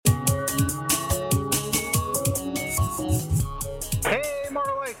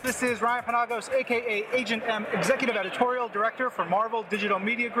This is Ryan Panagos, aka Agent M, Executive Editorial Director for Marvel Digital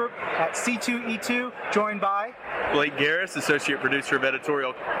Media Group at C2E2, joined by Blake Garris, Associate Producer of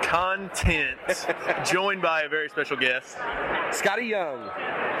Editorial Content, joined by a very special guest, Scottie Young.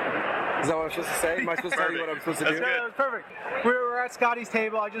 Is that what I'm supposed to say? Am I supposed to tell you what I'm supposed to do? Yeah, perfect. We're at Scottie's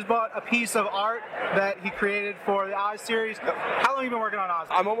table. I just bought a piece of art that he created for the Oz series. How long have you been working on Oz?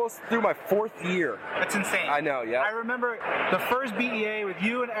 I'm almost through my 4th year. That's insane. I know, yeah. I remember the first BEA with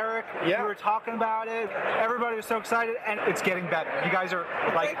you and Eric. Yeah. We were talking about it. Everybody was so excited, and it's getting better. You guys are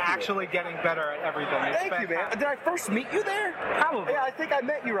actually getting better at everything. Thank you, man. Did I first meet you there? Probably. Yeah, I think I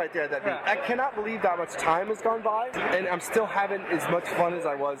met you right there at that meet. I cannot believe that much time has gone by, and I'm still having as much fun as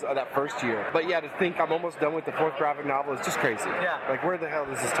I was that first year. But yeah, to think I'm almost done with the 4th graphic novel is just crazy. Yeah. Like, where the hell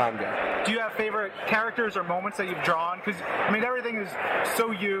does this time go? Do you have favorite characters or moments that you've drawn? Because, I mean, everything is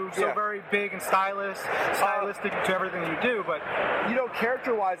so very big and stylistic to everything you do, but... You know,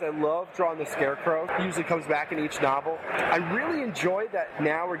 character-wise, I love drawing the Scarecrow. He usually comes back in each novel. I really enjoy that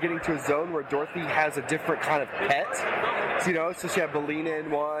now we're getting to a zone where Dorothy has a different kind of pet. So she had Belina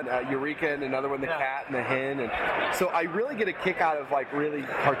in one, Eureka in another one, the cat and the hen. And so I really get a kick out of, really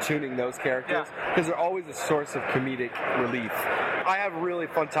cartooning those characters because they're always a source of comedic relief. I have a really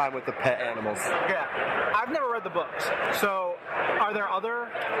fun time with the pet animals. Yeah. I've never read the books, so are there other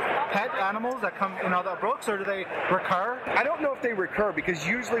pet animals that come in other books, or do they recur? I don't know if they recur, because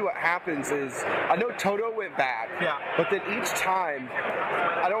usually what happens is, I know Toto went back, but then each time,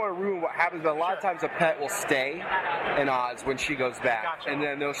 I don't want to ruin what happens, but a lot of times a pet will stay in Oz when she goes back. Gotcha. And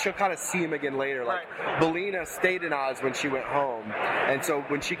then she'll kind of see him again later. Like, Belina stayed in Oz when she went home, and so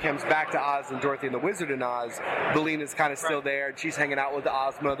when she comes back to Oz and Dorothy and the Wizard in Oz, Belina's kind of still there, and she's hanging out with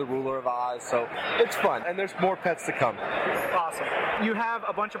Ozma, the ruler of Oz, so it's fun, and there's more pets to come. Awesome. You have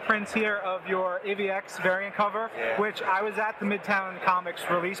a bunch of prints here of your AvX variant cover, which I was at the Midtown Comics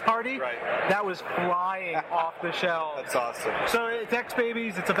release party. Right. That was flying off the shelves. That's awesome. So it's X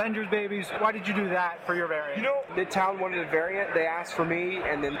Babies, it's Avengers Babies. Why did you do that for your variant? Midtown wanted a variant. They asked for me,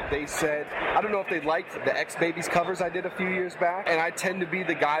 and then they said, I don't know if they liked the X Babies covers I did a few years back, and I tend to be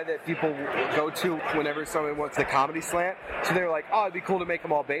the guy that people go to whenever someone wants the comedy slant. So they were like, oh, it'd be cool to make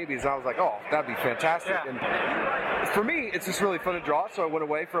them all babies. And I was like, oh, that'd be fantastic. Yeah. And for me, it's just really fun to draw, so I went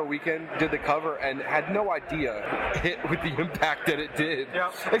away for a weekend, did the cover, and had no idea with the impact that it did.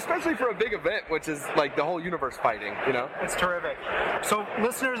 Yep. Especially for a big event, which is like the whole universe fighting, It's terrific. So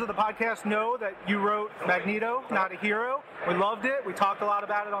listeners of the podcast know that you wrote Magneto, Not a Hero. We loved it. We talked a lot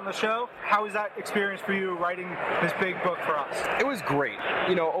about it on the show. How was that experience for you writing this big book for us? It was great.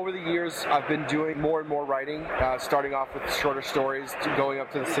 Over the years, I've been doing more and more writing, starting off with shorter stories, going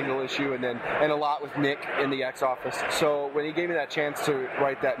up to the single issue, and a lot with Nick in the X office. So when he gave me that chance to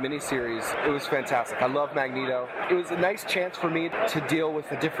write that miniseries, it was fantastic. I love Magneto. It was a nice chance for me to deal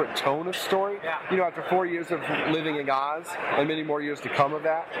with a different tone of story. Yeah. After 4 years of living in Oz, and many more years to come of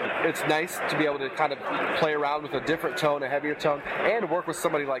that, it's nice to be able to kind of play around with a different tone, a heavier tone, and work with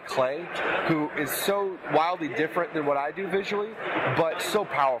somebody like Clay, who is so wildly different than what I do visually, but so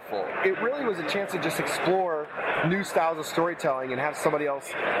powerful. It really was a chance to just explore new styles of storytelling and have somebody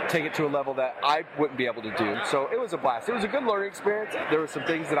else take it to a level that I wouldn't be able to do. So it was a blast. It was a good learning experience. There were some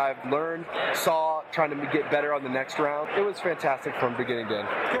things that I've learned, saw, trying to get better on the next round. It was fantastic from beginning to end.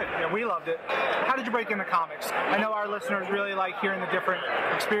 Good. Yeah, we loved it. How did you break into comics? I know our listeners really like hearing the different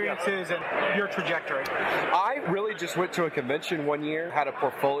experiences and your trajectory. I really just went to a convention one year, had a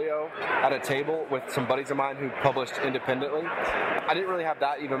portfolio at a table with some buddies of mine who published independently. I didn't really have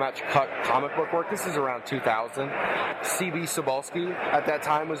that even much comic book work. This is around 2000. C.B. Sobalski at that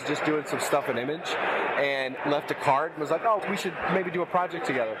time was just doing some stuff in Image and left a card and was like, oh, we should maybe do a project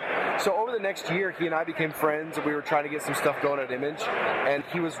together. So over the next year, he and I became friends, and we were trying to get some stuff going at Image, and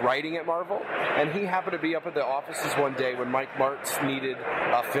he was writing at Marvel, and he happened to be up at the offices one day when Mike Martz needed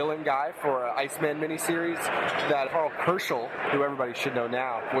a fill-in guy for an Iceman miniseries that Carl Kerschel, who everybody should know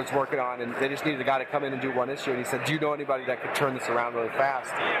now, was working on, and they just needed a guy to come in and do one issue, and he said, do you know anybody that could turn this around really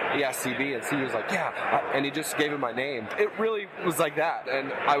fast? He asked CB, and CB was like, yeah, and he just gave him my name. It really was like that,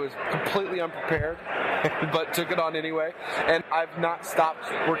 and I was completely unprepared, but took it on anyway, and I've not stopped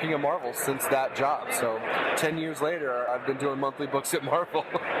working at Marvel since that job. So 10 years later, I've been doing monthly books at Marvel.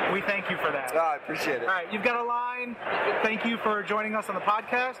 We thank you for that. I appreciate it. All right, you've got a line. Thank you for joining us on the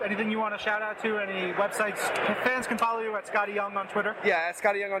podcast. Anything you want to shout out to? Any websites? Fans can follow you at Scottie Young on Twitter. Yeah, at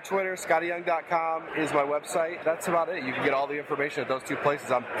Scottie Young on Twitter. ScottieYoung.com is my website. That's about it. You can get all the information at those two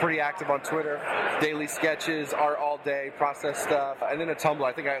places. I'm pretty active on Twitter. Daily sketches, art all day, process stuff, and then a Tumblr.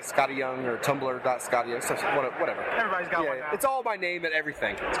 I think I got Scottie Young or Tumblr.Scottie, whatever. Everybody's got one now. It's all my name and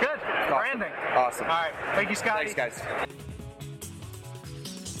everything. It's good. Awesome. Branding. Awesome. All right. Thank you, Scottie. Thanks, guys.